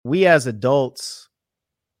we as adults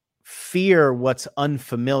fear what's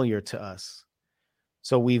unfamiliar to us.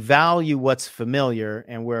 So we value what's familiar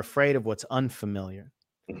and we're afraid of what's unfamiliar.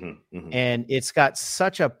 Mm-hmm, mm-hmm. And it's got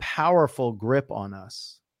such a powerful grip on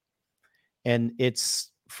us. And it's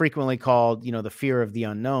frequently called, the fear of the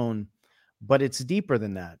unknown, but it's deeper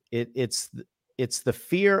than that. It's the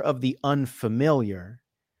fear of the unfamiliar.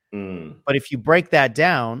 But if you break that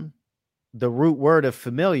down, the root word of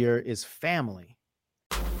familiar is family.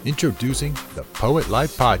 Introducing the Poet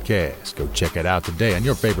Life Podcast. Go check it out today on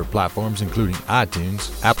your favorite platforms, including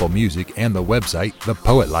iTunes, Apple Music, and the website,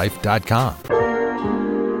 thepoetlife.com.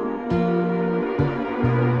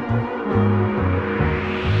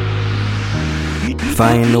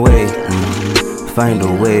 Find a way, find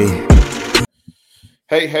a way.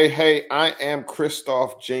 Hey, I am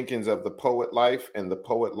Christoph Jenkins of The Poet Life and The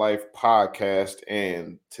Poet Life Podcast.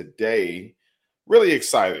 And today, really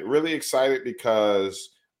excited because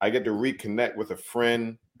I get to reconnect with a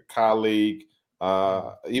friend, a colleague,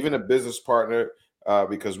 even a business partner,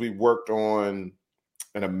 because we worked on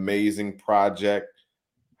an amazing project.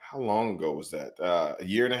 How long ago was that? A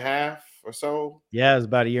year and a half or so? Yeah, it was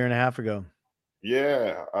about a year and a half ago.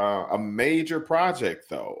 Yeah, a major project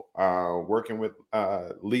though. Working with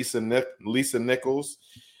Lisa Nichols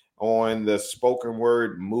on the spoken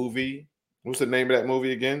word movie. What's the name of that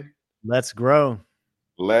movie again? Let's Grow.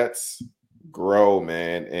 Let's Grow,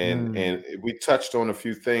 man. And we touched on a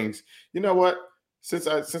few things. You know what? Since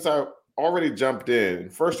I already jumped in,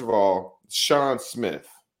 first of all, Sean Smith,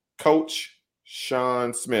 Coach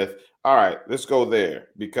Sean Smith. All right, let's go there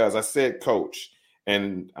because I said coach,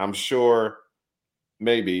 and I'm sure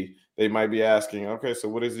maybe they might be asking, okay, so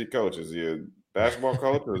what is he coach? Is he a basketball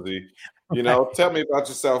coach or is he, tell me about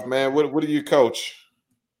yourself, man. What do you coach?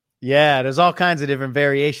 Yeah, there's all kinds of different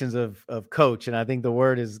variations of coach. And I think the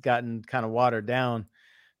word has gotten kind of watered down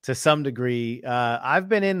to some degree. I've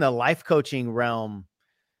been in the life coaching realm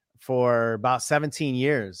for about 17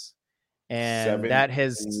 years. And that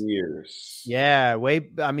has years. Yeah,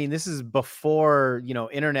 this is before,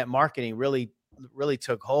 internet marketing really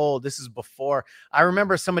took hold. This is before I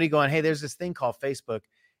remember somebody going, hey, there's this thing called Facebook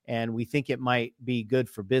and we think it might be good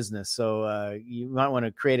for business. So you might want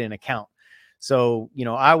to create an account. So,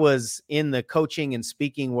 I was in the coaching and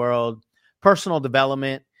speaking world, personal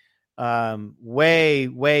development,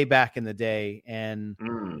 way back in the day. And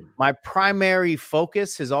my primary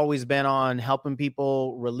focus has always been on helping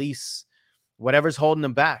people release whatever's holding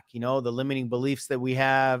them back, the limiting beliefs that we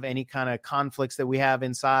have, any kind of conflicts that we have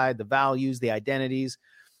inside, the values, the identities,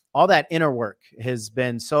 all that inner work has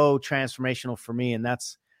been so transformational for me. And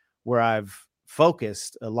that's where I've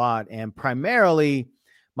focused a lot. And primarily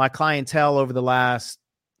my clientele over the last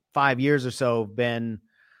 5 years or so have been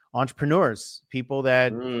entrepreneurs, people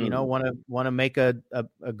that, want to make a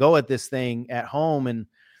go at this thing at home. And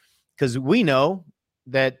because we know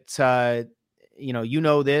that, this,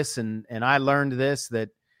 and I learned this, that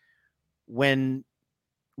when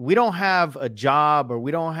we don't have a job or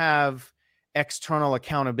we don't have external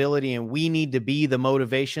accountability and we need to be the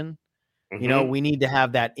motivation, we need to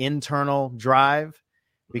have that internal drive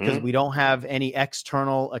because we don't have any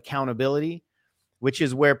external accountability, which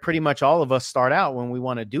is where pretty much all of us start out when we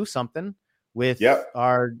want to do something with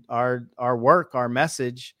our work, our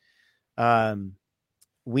message.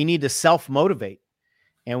 We need to self-motivate.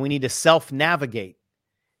 And we need to self-navigate.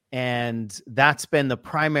 And that's been the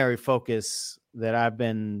primary focus that I've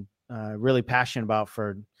been really passionate about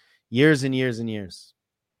for years and years and years.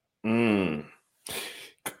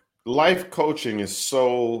 Life coaching is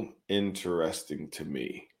so interesting to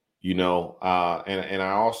me, and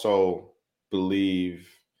I also believe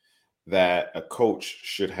that a coach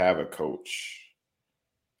should have a coach.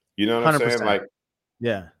 You know what 100%. I'm saying? Like,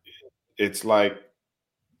 yeah, it's like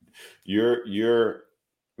you're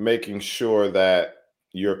making sure that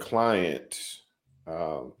your client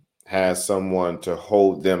has someone to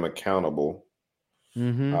hold them accountable.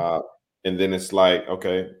 And then it's like,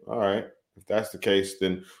 okay, all right, if that's the case,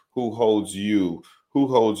 then who holds you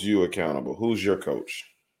accountable? Who's your coach?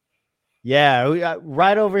 Yeah,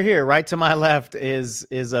 right over here, right to my left is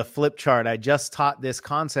a flip chart. I just taught this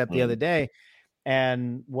concept the other day.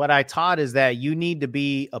 And what I taught is that you need to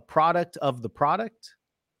be a product of the product,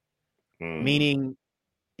 meaning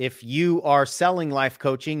if you are selling life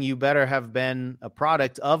coaching, you better have been a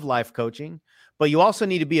product of life coaching, but you also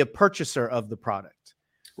need to be a purchaser of the product.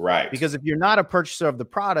 Right. Because if you're not a purchaser of the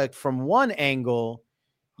product, from one angle,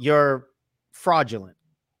 you're fraudulent,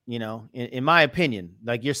 in my opinion.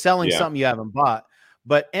 Like you're selling something you haven't bought.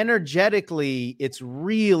 But energetically, it's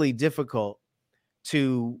really difficult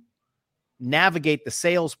to navigate the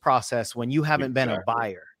sales process when you haven't been a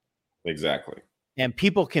buyer. Exactly. And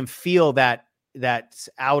people can feel that's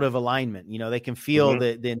out of alignment. You know, they can feel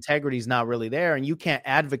that the integrity is not really there, and you can't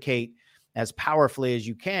advocate as powerfully as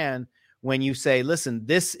you can when you say, listen,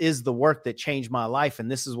 this is the work that changed my life, and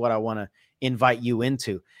this is what I want to invite you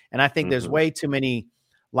into. And I think there's way too many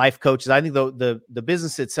life coaches. I think the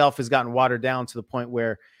business itself has gotten watered down to the point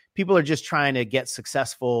where people are just trying to get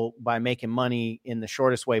successful by making money in the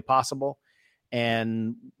shortest way possible.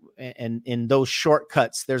 And in those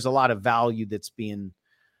shortcuts, there's a lot of value that's being,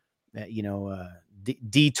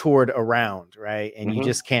 detoured around, right? And you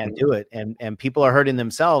just can't do it. And people are hurting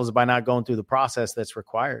themselves by not going through the process that's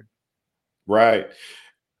required. Right.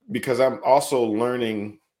 Because I'm also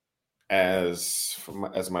learning as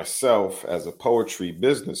myself as a poetry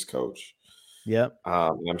business coach. Yep.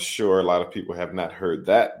 I'm sure a lot of people have not heard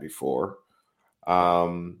that before.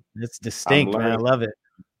 It's distinct, man. I love it.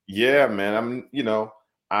 Yeah, man.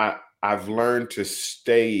 I've learned to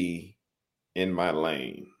stay in my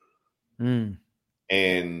lane. And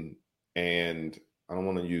I don't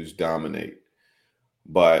want to use dominate,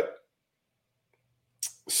 but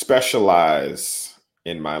specialize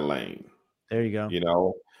in my lane. There you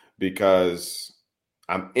go. Because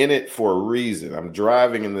I'm in it for a reason. I'm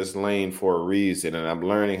driving in this lane for a reason, and I'm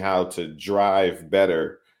learning how to drive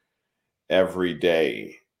better every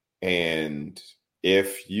day. And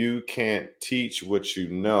if you can't teach what you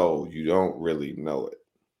know, you don't really know it.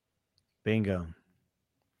 Bingo.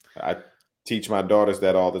 I teach my daughters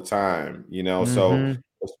that all the time, so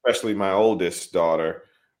especially my oldest daughter.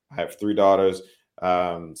 I have 3 daughters,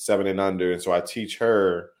 7 and under. And so I teach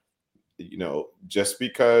her, just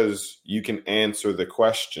because you can answer the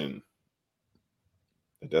question,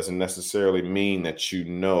 it doesn't necessarily mean that you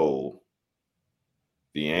know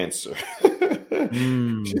the answer.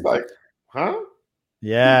 She's like, huh?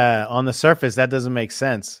 Yeah. On the surface, that doesn't make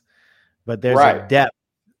sense, but there's a depth.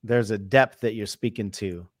 There's a depth that you're speaking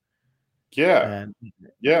to. Yeah.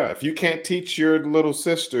 If you can't teach your little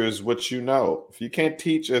sisters what you know, if you can't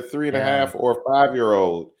teach a 3.5 or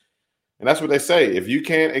 5-year-old, and that's what they say, if you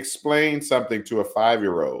can't explain something to a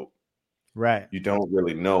 5-year-old, right, you don't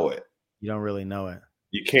really know it. You don't really know it.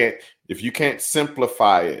 If you can't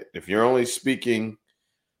simplify it, if you're only speaking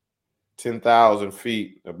 10,000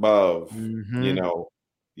 feet above,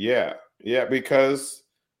 because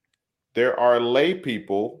there are lay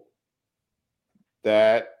people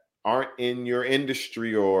that aren't in your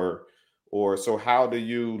industry or so how do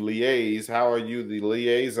you liaise? How are you the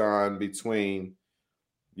liaison between,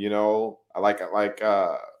 when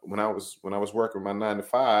I was working my 9 to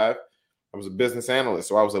 5, I was a business analyst.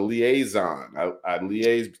 So I was a liaison. I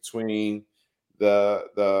liaised between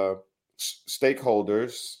the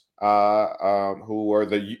stakeholders who are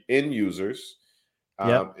the end users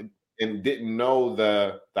and didn't know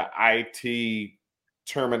the IT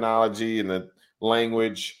terminology and the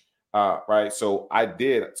language. Right. So I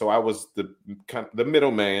did. So I was the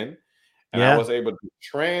middleman, and I was able to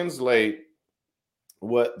translate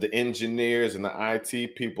what the engineers and the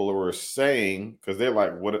IT people were saying, because they're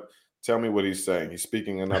like, "What? Tell me what he's saying. He's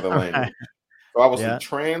speaking another language." So I was a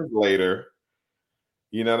translator.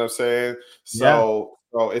 You know what I'm saying? So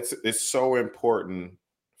it's so important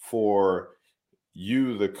for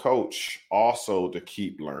you, the coach, also to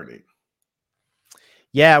keep learning.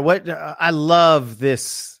 Yeah. What I love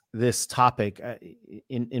this topic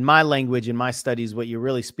in my language, in my studies, what you're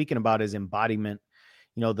really speaking about is embodiment,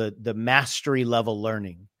 the mastery level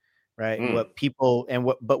learning, right?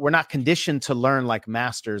 But we're not conditioned to learn like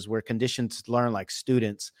masters. We're conditioned to learn like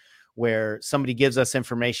students, where somebody gives us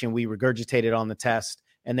information, we regurgitate it on the test,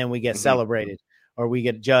 and then we get celebrated or we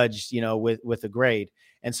get judged, with a grade.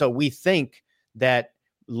 And so we think that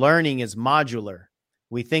learning is modular.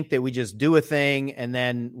 We think that we just do a thing and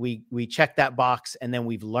then we check that box and then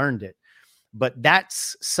we've learned it. But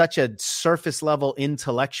that's such a surface level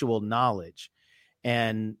intellectual knowledge,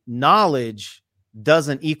 and knowledge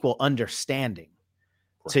doesn't equal understanding,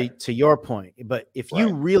 to your point. But if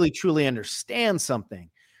you really truly understand something,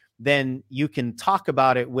 then you can talk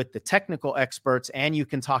about it with the technical experts and you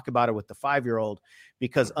can talk about it with the 5-year-old,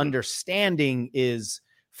 because understanding is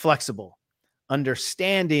flexible.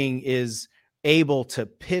 Understanding is able to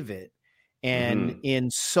pivot. And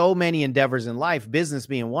in so many endeavors in life, business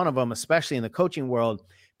being one of them, especially in the coaching world,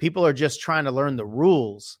 people are just trying to learn the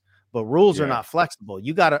rules, but rules are not flexible.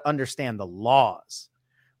 You got to understand the laws.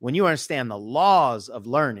 When you understand the laws of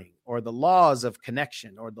learning, or the laws of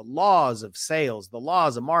connection, or the laws of sales, the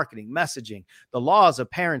laws of marketing, messaging, the laws of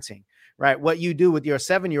parenting, right? What you do with your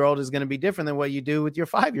 7-year-old is going to be different than what you do with your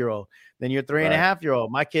 5-year-old, than your 3.5-year-old.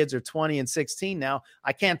 My kids are 20 and 16 now.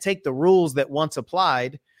 I can't take the rules that once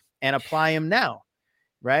applied and apply them now.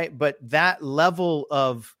 right? But that level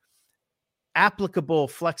of applicable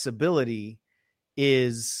flexibility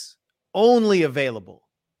is only available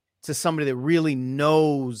to somebody that really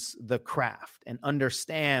knows the craft and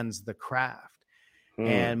understands the craft.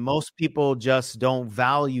 And most people just don't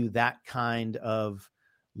value that kind of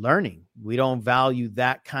learning. We don't value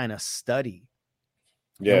that kind of study.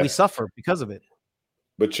 Yeah. And we suffer because of it.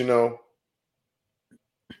 But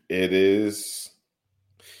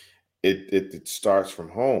it starts from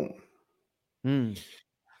home.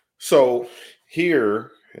 So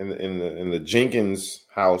here in the Jenkins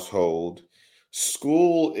household,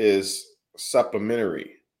 school is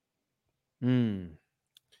supplementary.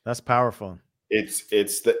 That's powerful.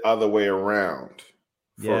 It's the other way around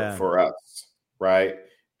for us, right?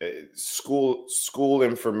 School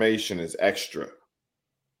information is extra.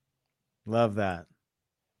 Love that.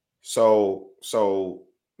 So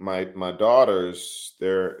my daughters,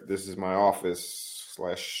 this is my office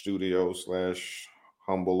 / studio /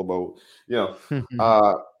 humble abode.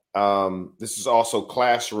 This is also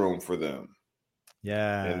classroom for them.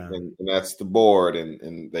 Yeah. And that's the board,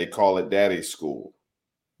 and they call it daddy school.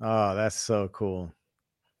 Oh, that's so cool.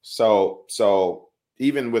 So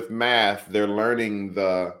even with math, they're learning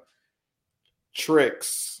the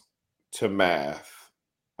tricks to math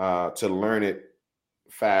to learn it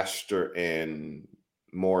faster and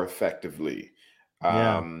more effectively.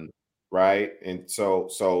 Right. And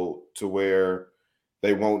so to where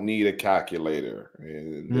they won't need a calculator,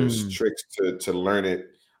 and there's tricks to learn it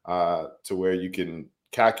to where you can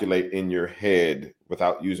calculate in your head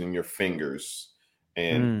without using your fingers.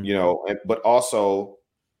 And, but also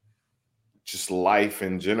just life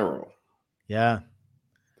in general. Yeah.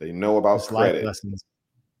 They know about just credit lessons.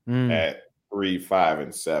 at 3, 5,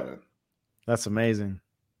 and 7. That's amazing.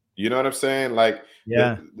 You know what I'm saying? Like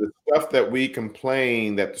the stuff that we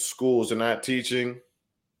complain that the schools are not teaching,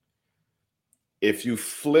 if you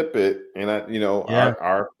flip it, and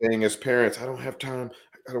our thing as parents, I don't have time,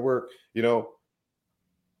 I gotta work, you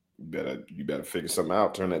better figure something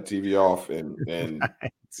out, turn that TV off, and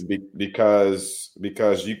because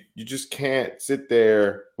you just can't sit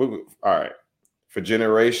there. All right, for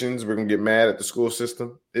generations, we're gonna get mad at the school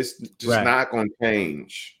system. It's just not gonna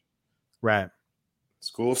change. Right.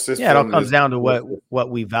 School system. Yeah, it all comes down to what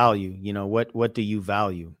we value. What do you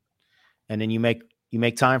value, and then you make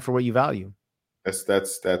time for what you value.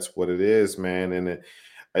 That's what it is, man, and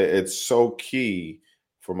it's so key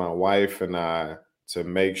for my wife and I to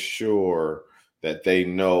make sure that they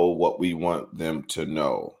know what we want them to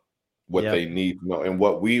know, what they need to know, and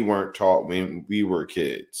what we weren't taught when we were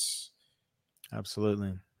kids.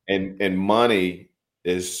 Absolutely. And money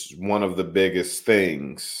is one of the biggest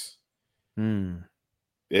things.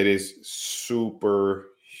 It is super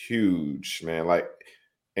huge, man. Like,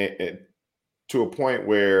 and to a point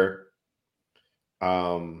where,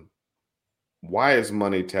 why is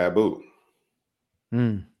money taboo?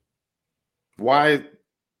 Why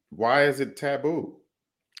is it taboo?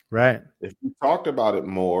 Right. If you talked about it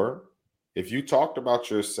more, if you talked about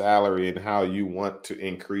your salary and how you want to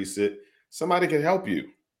increase it, somebody can help you.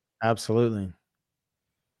 Absolutely.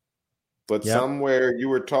 But somewhere you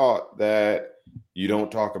were taught that you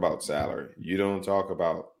don't talk about salary. You don't talk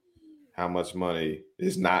about how much money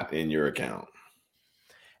is not in your account.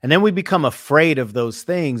 And then we become afraid of those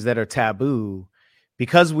things that are taboo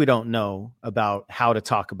because we don't know about how to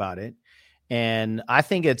talk about it. And I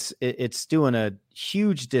think it's doing a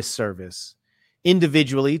huge disservice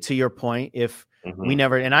individually, to your point. If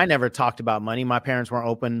I never talked about money. My parents weren't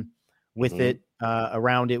open with it,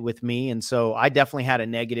 around it with me. And so I definitely had a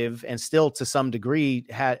negative, and still to some degree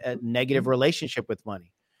had a negative relationship with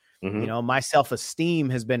money. My self-esteem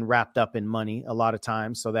has been wrapped up in money a lot of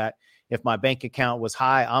times, so that if my bank account was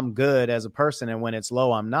high, I'm good as a person. And when it's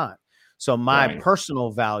low, I'm not. So my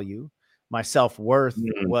personal value, my self-worth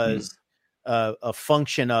was a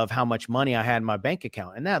function of how much money I had in my bank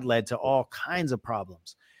account. And that led to all kinds of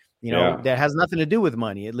problems, that has nothing to do with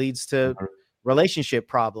money. It leads to relationship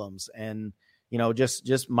problems and,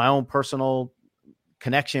 just my own personal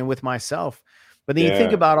connection with myself. But then you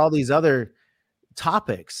think about all these other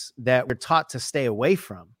topics that we're taught to stay away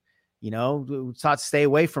from. We're taught to stay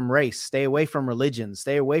away from race, stay away from religion,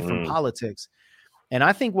 stay away from politics. And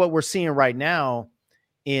I think what we're seeing right now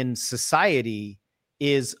in society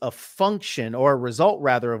is a function, or a result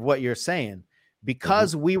rather, of what you're saying.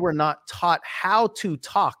 Because we were not taught how to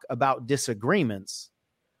talk about disagreements,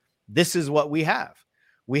 this is what we have.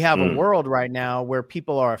 We have a world right now where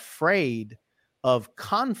people are afraid of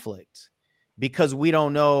conflict because we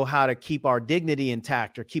don't know how to keep our dignity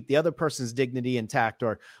intact, or keep the other person's dignity intact,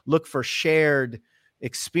 or look for shared,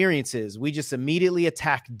 experiences. We just immediately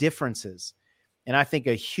attack differences. And I think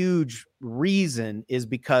a huge reason is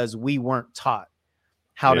because we weren't taught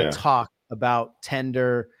how to talk about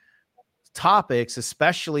tender topics,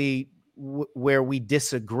 especially where we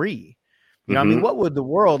disagree. You know, I mean, what would the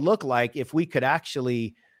world look like if we could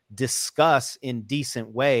actually discuss in decent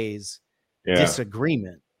ways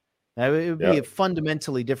disagreement? It would be a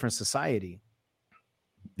fundamentally different society.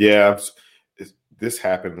 Yeah. This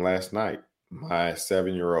happened last night. My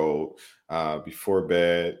 7-year-old, before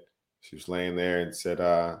bed, she was laying there and said,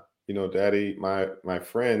 you know, Daddy, my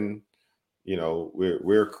friend, you know,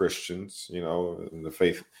 we're Christians, you know, in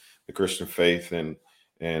the Christian faith.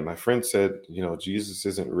 And my friend said, you know, Jesus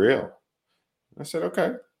isn't real. I said,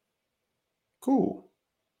 okay, cool.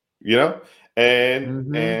 You know,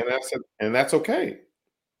 and I said, and that's okay.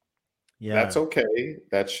 Yeah. That's okay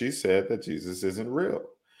that she said that Jesus isn't real.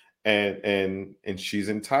 And she's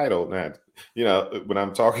entitled. Now, you know, when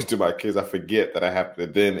I'm talking to my kids, I forget that I have to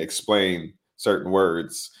then explain certain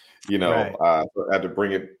words, you know, I had to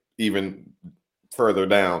bring it even further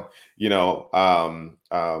down, you know,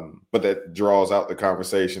 but that draws out the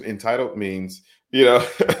conversation. Entitled means, you know,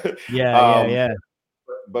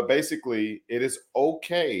 But basically, it is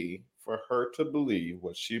okay for her to believe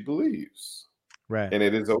what she believes. Right. And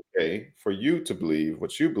it is okay for you to believe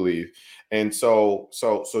what you believe. And so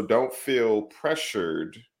don't feel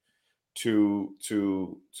pressured to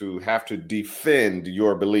have to defend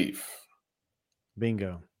your belief.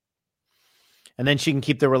 Bingo. And then she can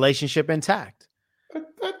keep the relationship intact.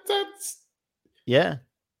 That's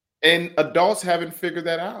And adults haven't figured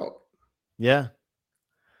that out. Yeah.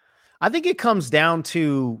 I think it comes down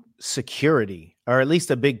to security, or at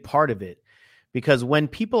least a big part of it. Because when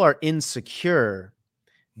people are insecure,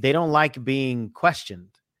 they don't like being questioned.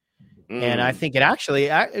 And I think it actually,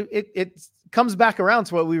 it comes back around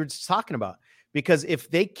to what we were just talking about. Because if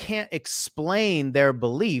they can't explain their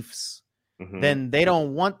beliefs, then they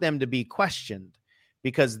don't want them to be questioned,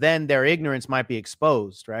 because then their ignorance might be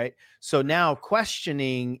exposed, right? So now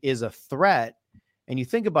questioning is a threat. And you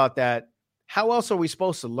think about that, how else are we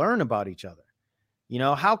supposed to learn about each other? You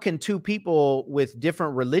know, how can two people with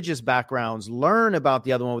different religious backgrounds learn about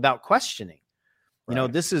the other one without questioning? You know,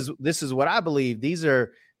 this is what I believe. These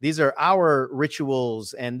are our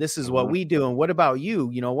rituals, and this is what we do. And what about you?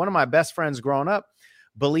 You know, one of my best friends growing up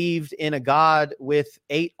believed in a God with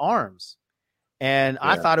 8 arms. And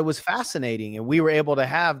I thought it was fascinating. And we were able to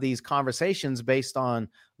have these conversations based on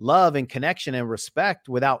love and connection and respect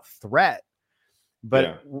without threat.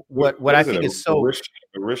 But what I think is so...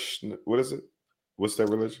 What is it? What's their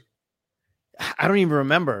religion? I don't even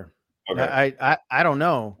remember. Okay. I don't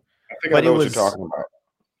know. I think I know what you're talking about.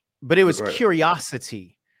 But it was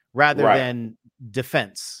curiosity rather than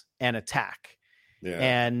defense and attack. Yeah.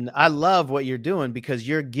 And I love what you're doing, because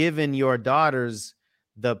you're giving your daughters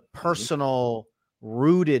the personal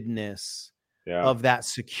rootedness of that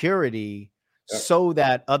security so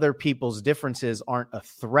that other people's differences aren't a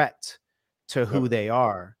threat to who they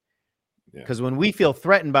are. Because when we feel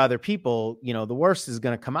threatened by other people, you know, the worst is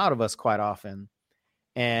going to come out of us quite often.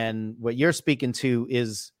 And what you're speaking to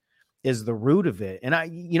is the root of it. And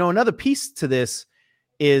another piece to this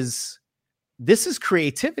is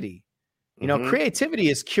creativity. You know, creativity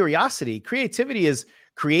is curiosity. Creativity is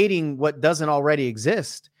creating what doesn't already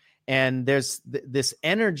exist. And there's this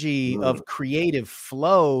energy of creative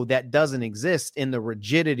flow that doesn't exist in the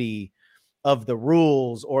rigidity of the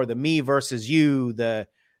rules or the me versus you, there's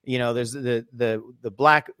the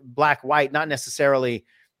black, white, not necessarily,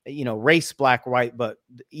 you know, race, black, white, but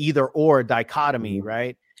either or dichotomy.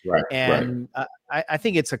 Right. And I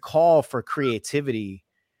think it's a call for creativity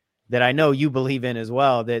that I know you believe in as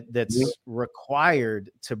well, that's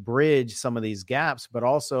required to bridge some of these gaps, but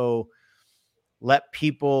also let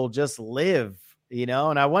people just live, you know?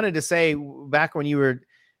 And I wanted to say, back when you were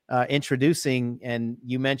introducing and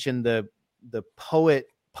you mentioned the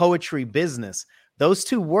poetry business, those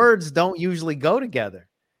two words don't usually go together.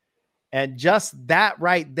 And just that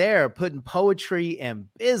right there, putting poetry and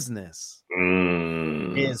business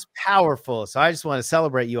is powerful. So I just want to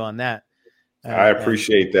celebrate you on that. I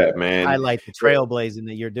appreciate that, man. Highlight the trailblazing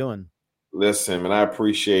that you're doing. Listen, man, I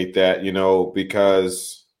appreciate that, you know,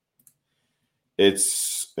 because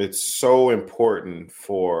it's so important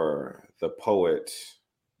for the poet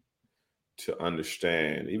to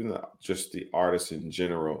understand, even just the artist in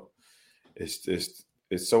general. It's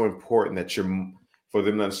so important that for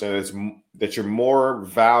them to understand that you're more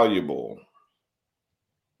valuable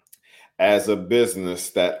as a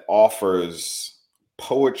business that offers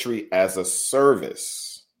poetry as a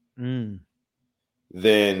service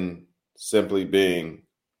than simply being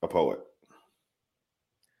a poet.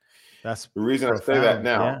 That's the reason profound. I say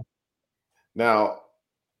that now,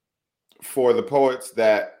 for the poets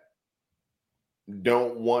that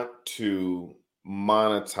don't want to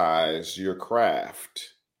monetize your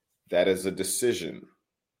craft, that is a decision.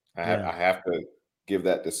 I have to give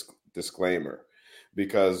that disclaimer,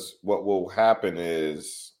 because what will happen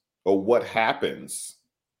is, or what happens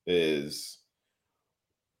is,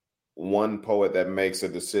 one poet that makes a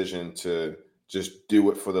decision to just do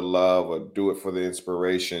it for the love or do it for the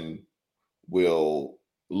inspiration will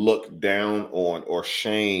look down on or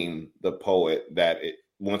shame the poet that it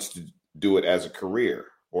wants to do it as a career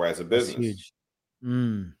or as a business. That's huge.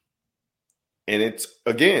 Mm. And it's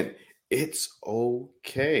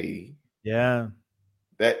okay. Yeah.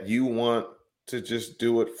 That you want to just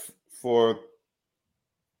do it for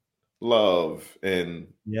love and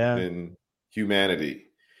humanity.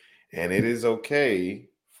 And it is okay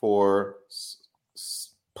for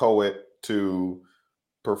poet to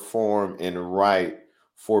perform and write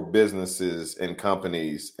for businesses and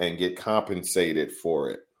companies and get compensated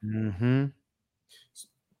for it. Mm-hmm.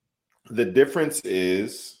 The difference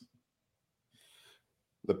is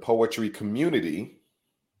the poetry community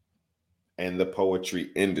and the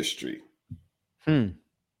poetry industry. Yeah,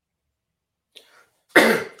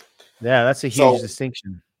 that's a huge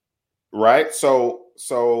distinction. Right? So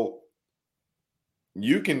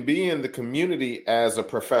you can be in the community as a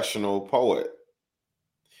professional poet.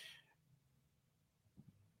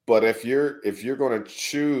 But if you're going to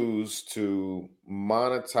choose to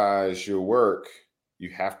monetize your work, you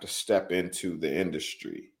have to step into the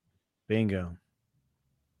industry. Bingo.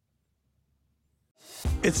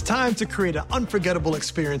 It's time to create an unforgettable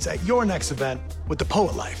experience at your next event with The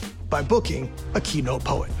Poet Life by booking a keynote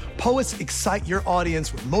poet. Poets excite your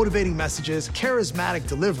audience with motivating messages, charismatic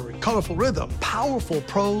delivery, colorful rhythm, powerful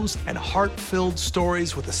prose, and heart-filled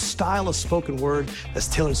stories with a style of spoken word that's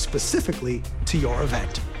tailored specifically to your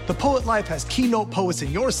event. The Poet Life has keynote poets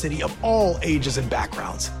in your city of all ages and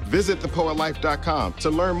backgrounds. Visit thepoetlife.com to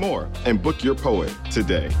learn more and book your poet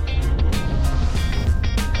today.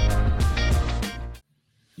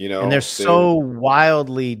 And they're so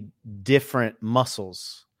wildly different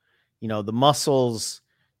muscles. The muscles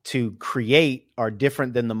to create are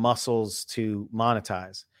different than the muscles to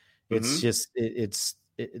monetize. It's just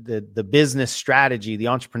the business strategy, the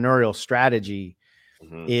entrepreneurial strategy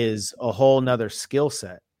is a whole nother skill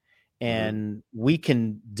set. And we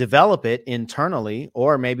can develop it internally,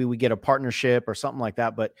 or maybe we get a partnership or something like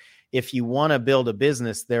that. But if you want to build a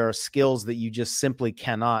business, there are skills that you just simply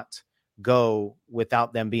cannot go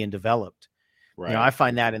without them being developed. Right. I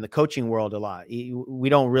find that in the coaching world a lot. We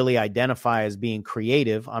don't really identify as being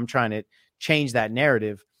creative. I'm trying to change that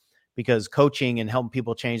narrative, because coaching and helping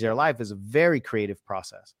people change their life is a very creative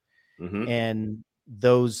process. And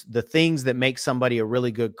the things that make somebody a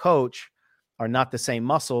really good coach are not the same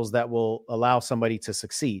muscles that will allow somebody to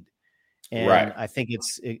succeed. And I think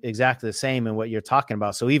it's exactly the same in what you're talking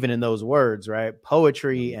about. So even in those words, right?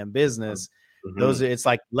 Poetry and business, it's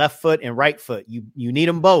like left foot and right foot. You need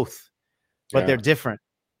them both, but they're different.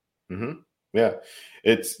 Yeah.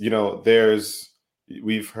 It's,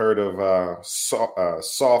 we've heard of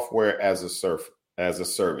software as a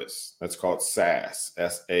service. That's called SaaS,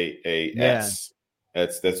 SaaS.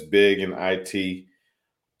 That's big in IT.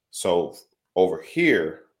 So over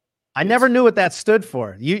here, I never knew what that stood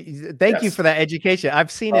for. Thank you for that education.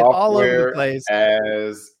 I've seen it all over the place.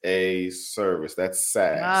 As a service. That's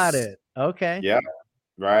SaaS. Got it. Okay. Yeah.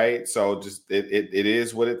 Right. So just it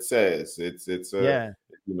is what it says. It's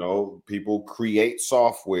people create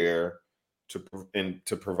software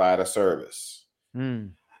to provide a service.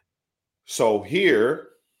 So here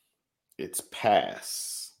it's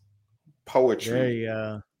PaaS, poetry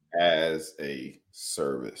as a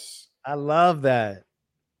service. I love that.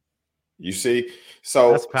 You see,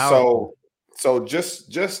 so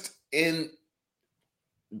just in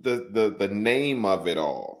the name of it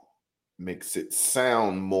all makes it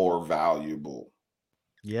sound more valuable.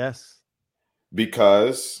 Yes,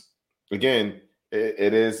 because again,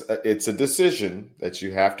 it's a decision that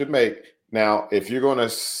you have to make. Now, if you're going to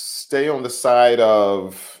stay on the side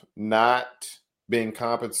of not being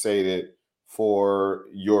compensated for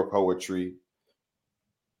your poetry,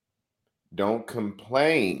 don't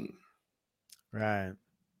complain. Right.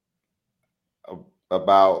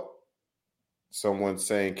 About someone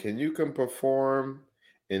saying, "Can you come perform?"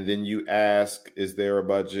 And then you ask, "Is there a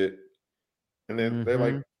budget?" And then they're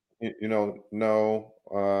like, "No,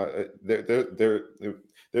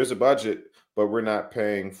 there's a budget, but we're not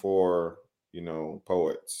paying for,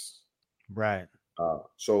 poets." Right.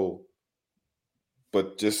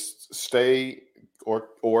 But just stay, or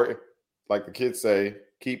like the kids say,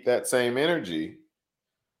 keep that same energy.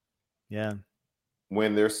 Yeah.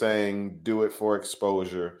 When they're saying do it for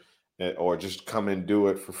exposure or just come and do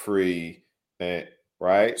it for free.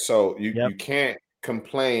 Right. So you can't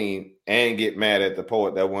complain and get mad at the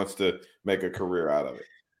poet that wants to make a career out of it.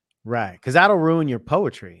 Right. Because that'll ruin your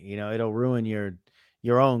poetry. It'll ruin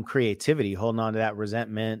your own creativity, holding on to that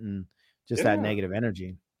resentment and just that negative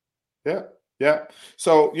energy. Yeah. Yeah.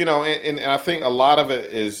 So, and I think a lot of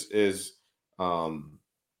it is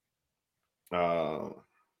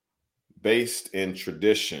based in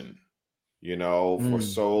tradition, for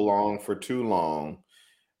so long, for too long,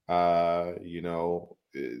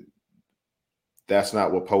 that's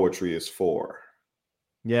not what poetry is for.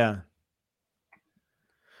 Yeah.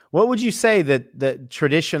 What would you say that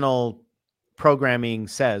traditional programming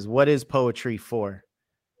says? What is poetry for?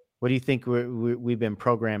 What do you think we've been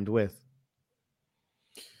programmed with?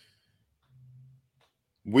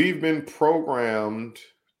 We've been programmed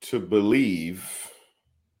to believe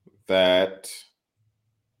that,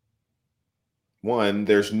 one,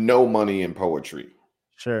 there's no money in poetry.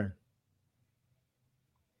 Sure.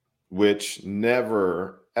 Which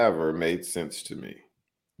never, ever made sense to me.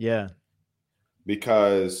 Yeah.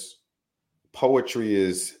 Because poetry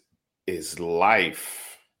is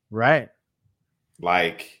life. Right.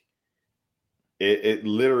 Like it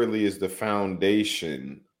literally is the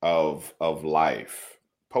foundation of life.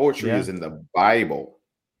 Poetry is in the Bible.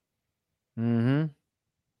 Mm-hmm.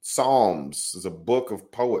 Psalms is a book of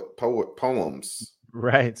poems.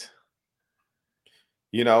 Right.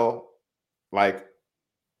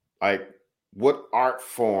 Like what art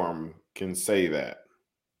form can say that?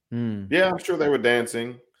 Yeah, I'm sure they were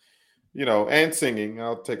dancing, and singing.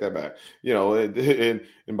 I'll take that back.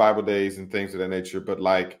 In Bible days and things of that nature. But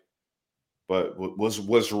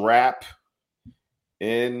was rap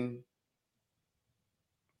in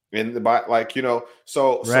the Bible?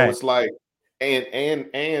 So it's like,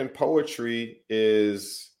 and poetry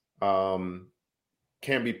is can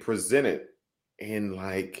be presented in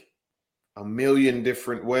like a million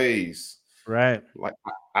different ways. Right. Like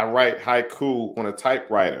I write haiku on a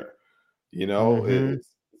typewriter, it's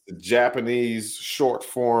a Japanese short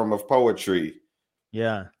form of poetry.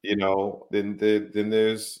 Yeah. Then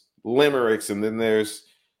there's limericks, and then there's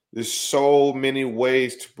so many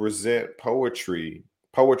ways to present poetry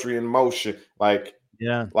in motion. Like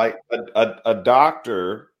a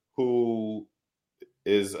doctor who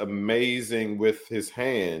is amazing with his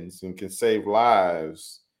hands and can save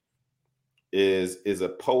lives is a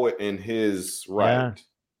poet in his right.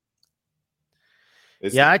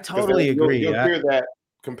 Yeah, I totally agree. You'll hear that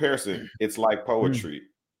comparison. It's like poetry.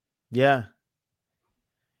 Yeah.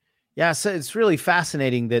 Yeah, so it's really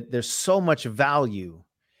fascinating that there's so much value,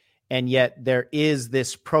 and yet there is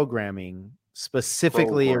this programming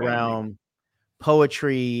specifically around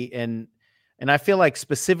poetry and I feel like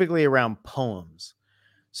specifically around poems.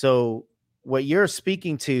 So what you're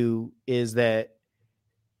speaking to is that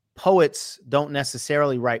poets don't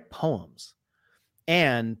necessarily write poems,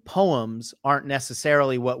 and poems aren't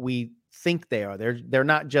necessarily what we think they are. They're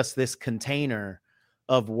not just this container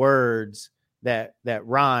of words that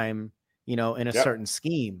rhyme, in a certain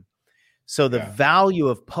scheme. So the value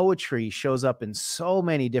of poetry shows up in so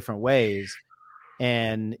many different ways,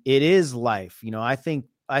 and it is life. I think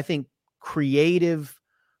creative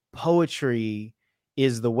poetry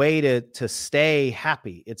is the way to stay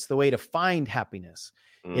happy. It's the way to find happiness.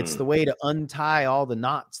 It's the way to untie all the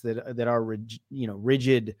knots that our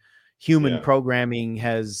rigid human programming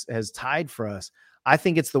has tied for us. I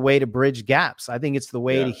think it's the way to bridge gaps. I think it's the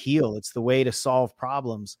way to heal. It's the way to solve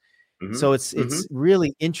problems. So it's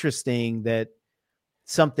really interesting that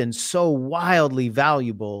something so wildly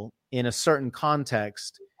valuable in a certain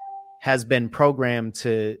context has been programmed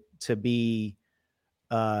to be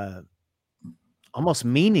almost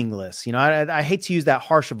meaningless. I hate to use that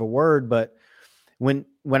harsh of a word, but when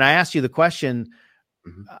I asked you the question,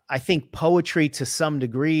 I think poetry to some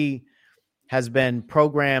degree has been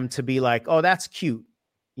programmed to be like, oh, that's cute.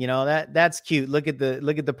 That's cute. Look at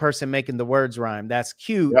the person making the words rhyme. That's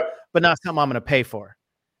cute, but not something I'm going to pay for.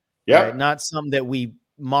 Yeah. Right? Not something that we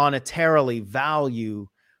monetarily value,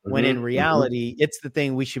 when in reality, it's the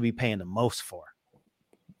thing we should be paying the most for.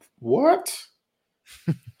 What?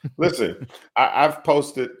 Listen, I've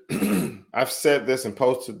posted, I've said this and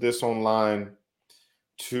posted this online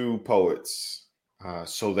to poets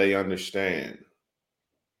so they understand.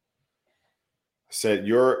 I said,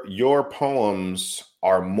 your poems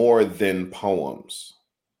are more than poems.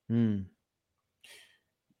 Then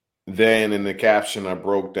in the caption I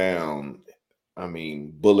broke down,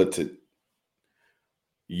 bulleted,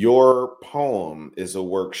 your poem is a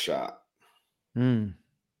workshop.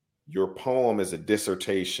 your poem is a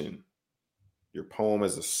dissertation. Your poem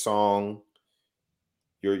is a song.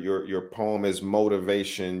 Your poem is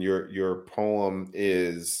motivation. Your poem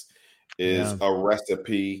is a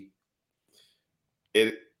recipe.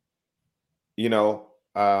 It's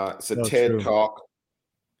a TED Talk.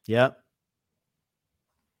 Yep.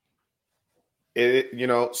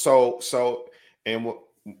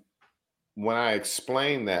 When I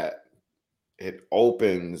explain that, it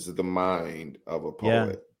opens the mind of a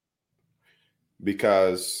poet,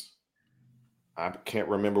 because I can't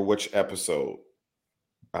remember which episode,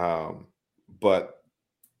 but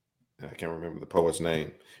I can't remember the poet's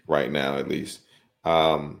name right now, at least.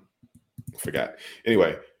 I forgot.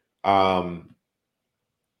 Anyway,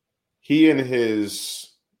 he and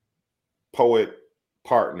his poet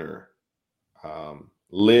partner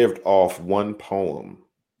lived off one poem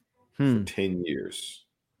for 10 years.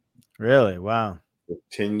 Really? Wow. For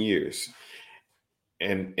 10 years.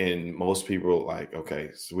 And most people are like, okay,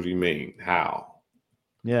 so what do you mean? How?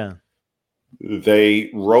 Yeah. They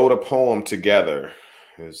wrote a poem together.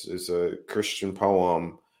 It's a Christian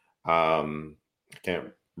poem. I can't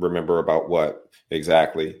remember about what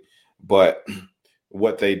exactly, but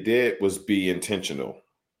what they did was be intentional.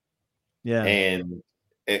 Yeah. And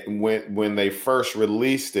when they first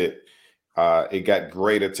released it, it got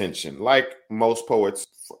great attention, like most poets,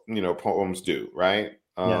 poems do, right?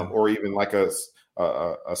 Or even like a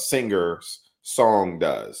singer's song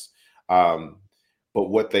does. But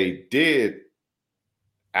what they did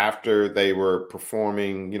after they were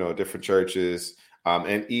performing, different churches,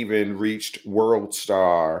 and even reached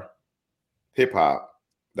worldstarhiphop.com.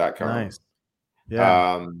 Nice.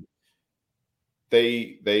 Yeah.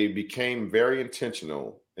 They became very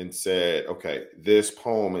intentional and said, okay, this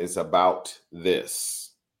poem is about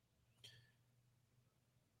this.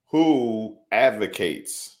 Who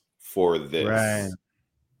advocates for this? Right.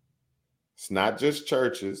 It's not just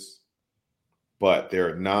churches, but there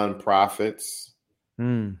are nonprofits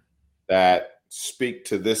that speak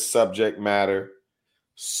to this subject matter.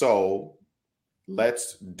 So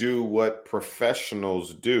let's do what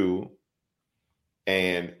professionals do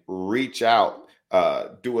and reach out,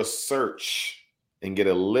 do a search and get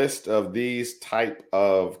a list of these type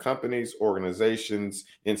of companies, organizations,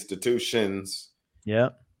 institutions. Yeah.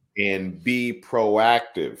 And be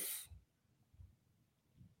proactive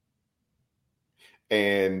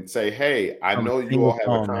and say, hey, I know you all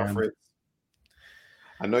have a conference.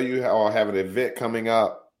 I know you all have an event coming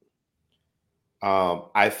up.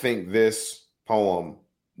 I think this poem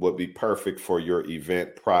would be perfect for your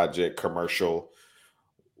event, project, commercial.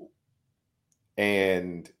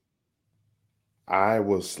 And I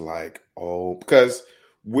was like, oh, because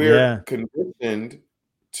we're conditioned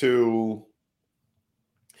to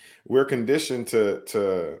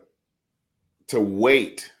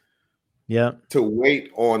wait. Yeah. To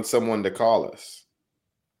wait on someone to call us.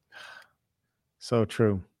 So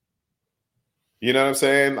true. You know what I'm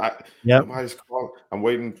saying? Somebody's calling. I'm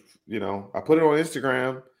waiting, I put it on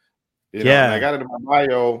Instagram. And I got it in my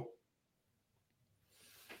bio.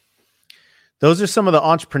 Those are some of the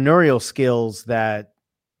entrepreneurial skills that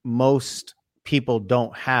most people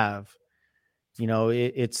don't have.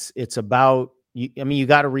 It's about, you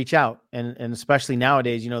got to reach out. And especially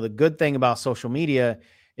nowadays, the good thing about social media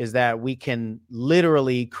is that we can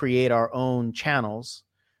literally create our own channels.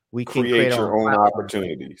 We can create your own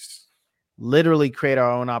opportunities. Literally create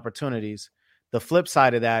our own opportunities. The flip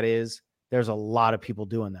side of that is there's a lot of people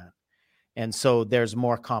doing that. And so there's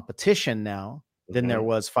more competition now than there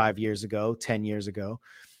was 5 years ago, 10 years ago.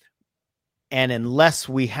 And unless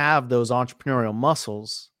we have those entrepreneurial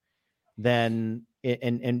muscles, then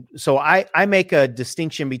so I make a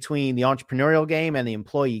distinction between the entrepreneurial game and the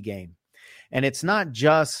employee game. And it's not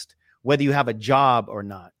just whether you have a job or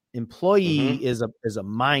not. Employee is a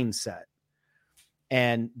mindset.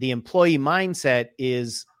 And the employee mindset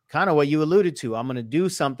is kind of what you alluded to. I'm going to do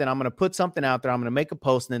something. I'm going to put something out there. I'm going to make a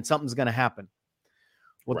post, and then something's going to happen.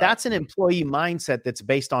 Well, that's an employee mindset that's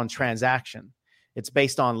based on transaction. It's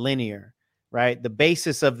based on linear, right? The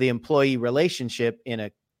basis of the employee relationship in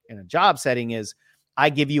a job setting is I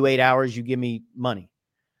give you 8 hours, you give me money.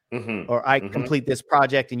 Or I complete this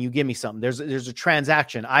project and you give me something. There's a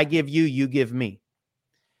transaction. I give you, you give me.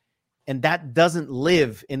 And that doesn't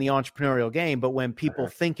live in the entrepreneurial game. But when people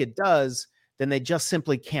think it does, then they just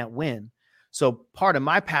simply can't win. So part of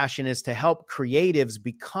my passion is to help creatives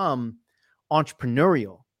become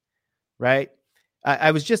entrepreneurial, right?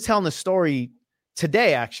 I was just telling the story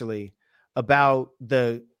today, actually, about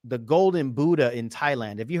the golden Buddha in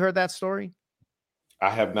Thailand. Have you heard that story? I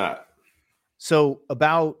have not. So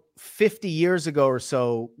about 50 years ago or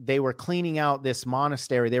so, they were cleaning out this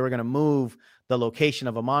monastery. They were going to move the location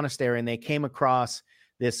of a monastery, and they came across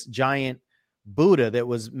this giant Buddha that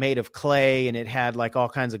was made of clay, and it had like all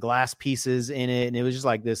kinds of glass pieces in it. And it was just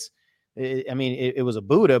like this. It was a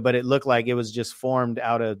Buddha, but it looked like it was just formed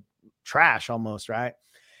out of trash almost, right?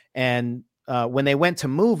 And when they went to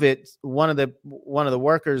move it, one of the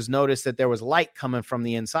workers noticed that there was light coming from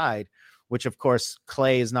the inside, which of course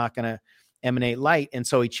clay is not going to emanate light. And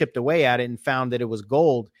so he chipped away at it and found that it was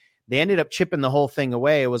gold. They ended up chipping the whole thing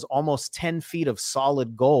away. It was almost 10 feet of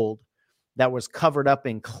solid gold that was covered up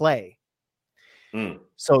in clay.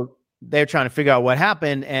 So they're trying to figure out what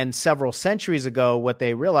happened. And several centuries ago, what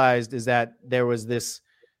they realized is that there was this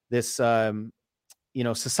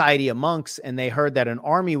society of monks, and they heard that an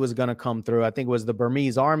army was going to come through. I think it was the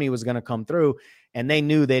Burmese army was going to come through, and they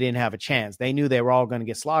knew they didn't have a chance. They knew they were all going to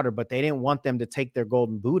get slaughtered, but they didn't want them to take their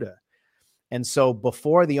golden Buddha. And so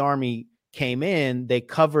before the army came in, they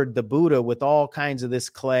covered the Buddha with all kinds of this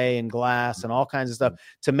clay and glass and all kinds of stuff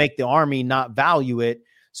to make the army not value it.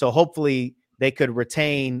 So hopefully they could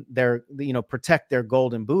retain their, protect their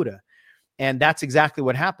golden Buddha. And that's exactly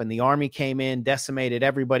what happened. The army came in, decimated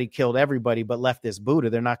everybody, killed everybody, but left this Buddha.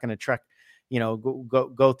 They're not going to trek,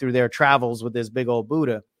 go through their travels with this big old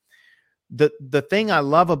Buddha. The thing I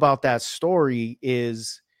love about that story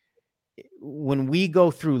is when we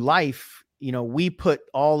go through life, we put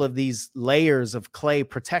all of these layers of clay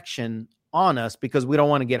protection on us because we don't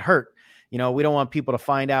want to get hurt. We don't want people to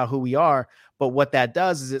find out who we are. But what that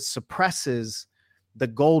does is it suppresses the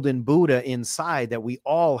golden Buddha inside that we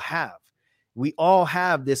all have. We all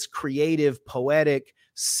have this creative, poetic,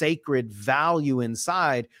 sacred value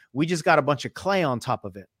inside. We just got a bunch of clay on top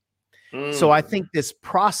of it. So I think this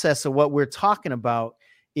process of what we're talking about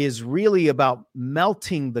is really about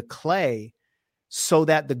melting the clay so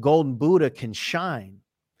that the golden Buddha can shine.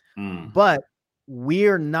 But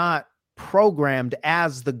we're not programmed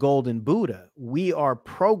as the golden Buddha. We are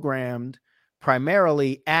programmed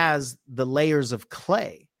primarily as the layers of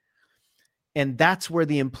clay. And that's where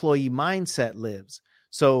the employee mindset lives.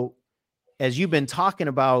 So as you've been talking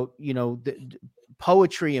about, the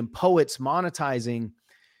poetry and poets monetizing,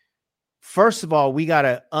 first of all, we got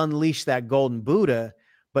to unleash that golden Buddha,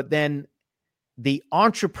 but then the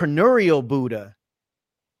entrepreneurial Buddha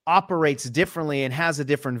operates differently and has a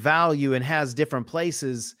different value and has different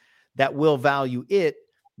places that will value it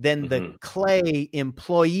than the clay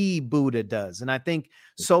employee Buddha does. And I think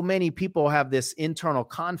so many people have this internal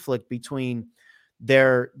conflict between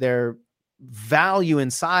their value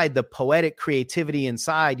inside, the poetic creativity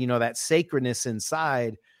inside, that sacredness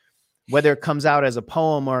inside, whether it comes out as a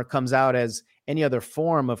poem or it comes out as any other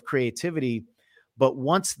form of creativity. But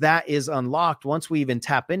once that is unlocked, once we even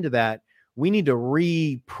tap into that, we need to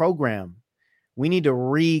reprogram. We need to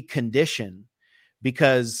recondition,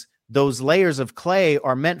 because those layers of clay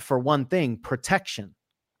are meant for one thing: protection.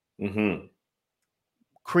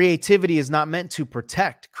 Creativity is not meant to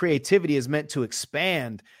protect. Creativity is meant to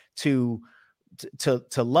expand, to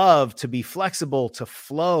love, to be flexible, to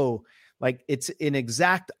flow. Like, it's an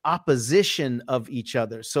exact opposition of each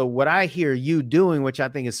other. So what I hear you doing, which I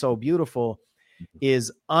think is so beautiful,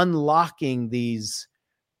 is unlocking these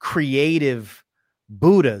creative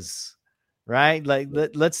Buddhas, right? Like,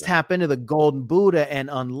 let's tap into the golden Buddha and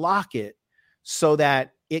unlock it so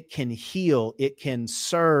that it can heal, it can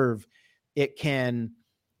serve, it can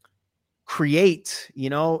create,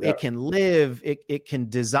 it can live, it can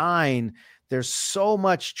design. There's so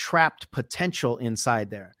much trapped potential inside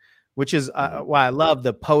there, which is why I love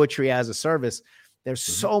the poetry as a service. There's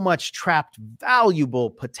so much trapped, valuable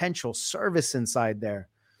potential service inside there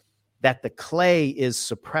that the clay is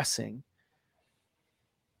suppressing.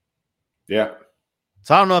 Yeah.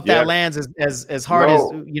 So I don't know if that lands as hard as,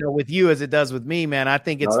 with you as it does with me, man. I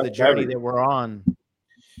think it's the journey that we're on.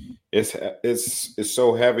 It's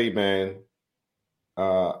so heavy, man.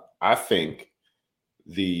 I think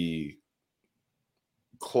the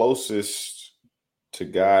closest to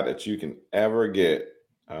God that you can ever get,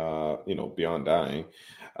 beyond dying,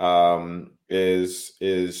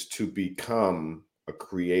 is to become a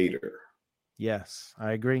creator. Yes,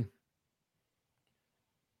 I agree.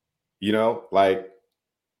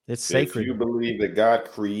 It's sacred. If you believe that God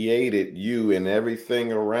created you and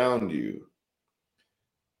everything around you,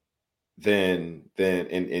 then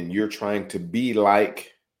and you're trying to be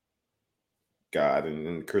like God,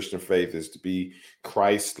 and the Christian faith is to be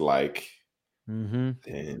Christ-like, then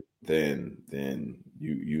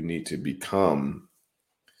you need to become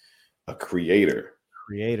a creator.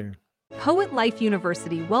 Poet Life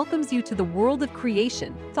University welcomes you to the world of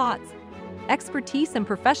creation, thoughts, expertise and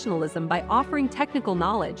professionalism by offering technical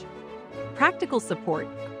knowledge, practical support,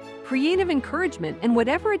 creative encouragement, and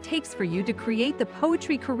whatever it takes for you to create the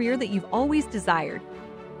poetry career that you've always desired,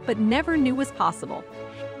 but never knew was possible.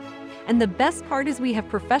 And the best part is we have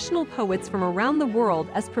professional poets from around the world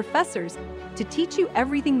as professors to teach you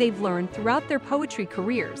everything they've learned throughout their poetry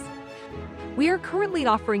careers. We are currently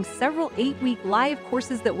offering several 8-week live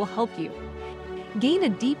courses that will help you gain a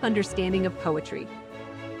deep understanding of poetry,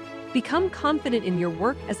 become confident in your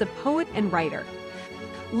work as a poet and writer,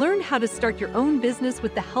 learn how to start your own business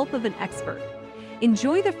with the help of an expert,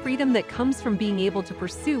 enjoy the freedom that comes from being able to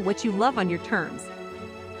pursue what you love on your terms.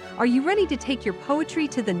 Are you ready to take your poetry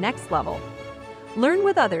to the next level? Learn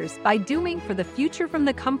with others by doing for the future from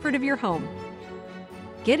the comfort of your home.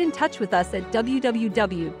 Get in touch with us at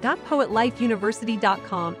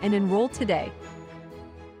www.poetlifeuniversity.com and enroll today.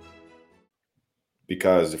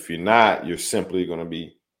 Because if you're not, you're simply going to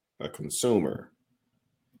be a consumer.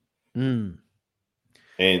 And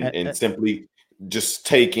simply just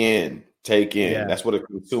take in. Yeah. That's what a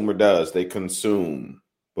consumer does. They consume.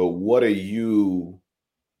 But what are you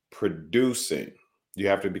producing? You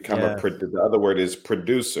have to become the other word is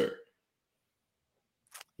producer.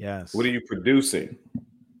 Yes. What are you producing?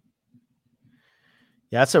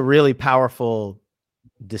 Yeah, that's a really powerful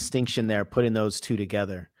distinction there, putting those two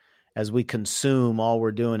together. As we consume, all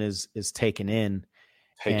we're doing is taking in.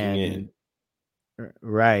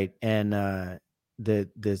 Right. And the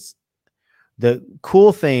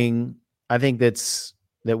cool thing I think that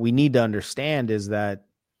we need to understand is that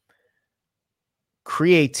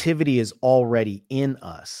creativity is already in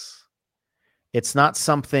us. It's not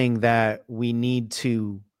something that we need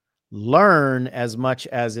to learn as much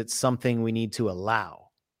as it's something we need to allow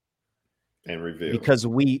and reveal, because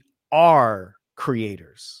we are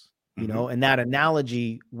creators, you know, and that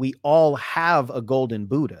analogy, we all have a golden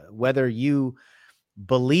Buddha, whether you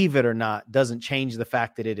believe it or not, doesn't change the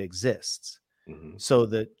fact that it exists. So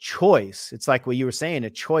the choice, it's like what you were saying, a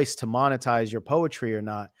choice to monetize your poetry or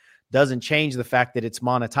not, doesn't change the fact that it's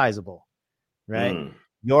monetizable, right?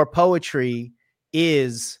 Your poetry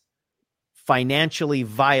is financially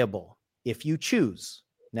viable if you choose.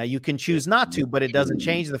 Now you can choose not to, but it doesn't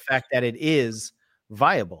change the fact that it is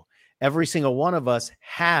viable. Every single one of us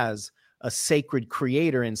has a sacred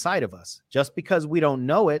creator inside of us. Just because we don't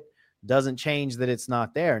know it doesn't change that it's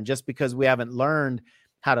not there. And just because we haven't learned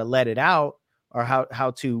how to let it out or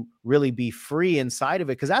how to really be free inside of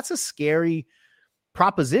it, because that's a scary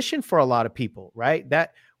proposition for a lot of people, right?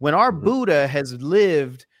 That when our Buddha has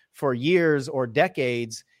lived for years or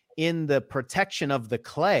decades in the protection of the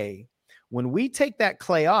clay, when we take that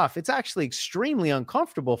clay off, it's actually extremely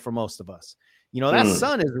uncomfortable for most of us. You know, that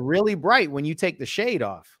sun is really bright when you take the shade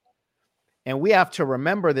off. And we have to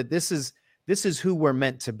remember that this is who we're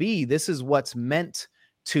meant to be. This is what's meant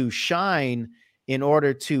to shine in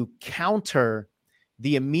order to counter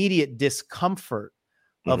the immediate discomfort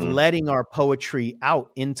of letting our poetry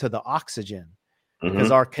out into the oxygen,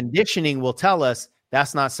 because our conditioning will tell us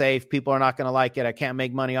that's not safe. People are not going to like it. I can't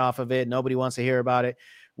make money off of it. Nobody wants to hear about it.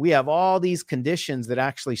 We have all these conditions that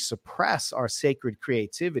actually suppress our sacred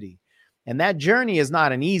creativity. And that journey is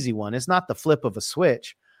not an easy one. It's not the flip of a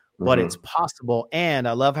switch, but it's possible. And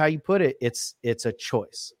I love how you put it. It's a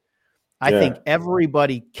choice. I think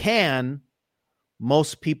everybody can.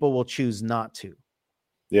 Most people will choose not to.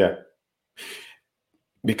 Yeah.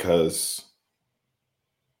 Because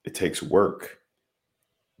it takes work.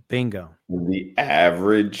 Bingo. The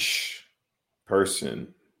average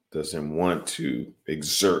person doesn't want to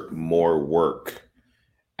exert more work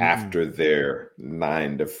after their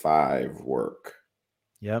 9-to-5 work.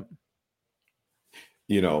 Yep.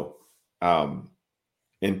 You know,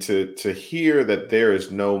 and to hear that there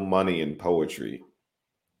is no money in poetry,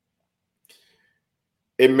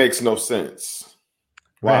 it makes no sense.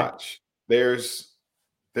 Watch. Right.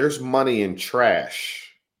 There's money in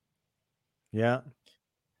trash. Yeah.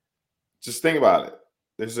 Just think about it.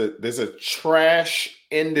 There's a trash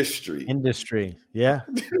industry. Yeah.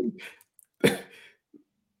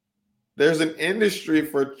 There's an industry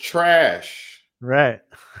for trash. Right.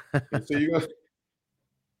 So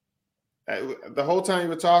the whole time you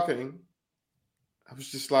were talking, I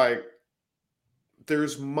was just like,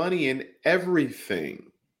 there's money in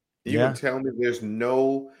everything. You would tell me there's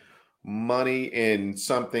no money in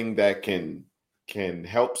something that can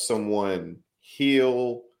help someone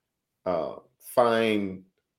heal, find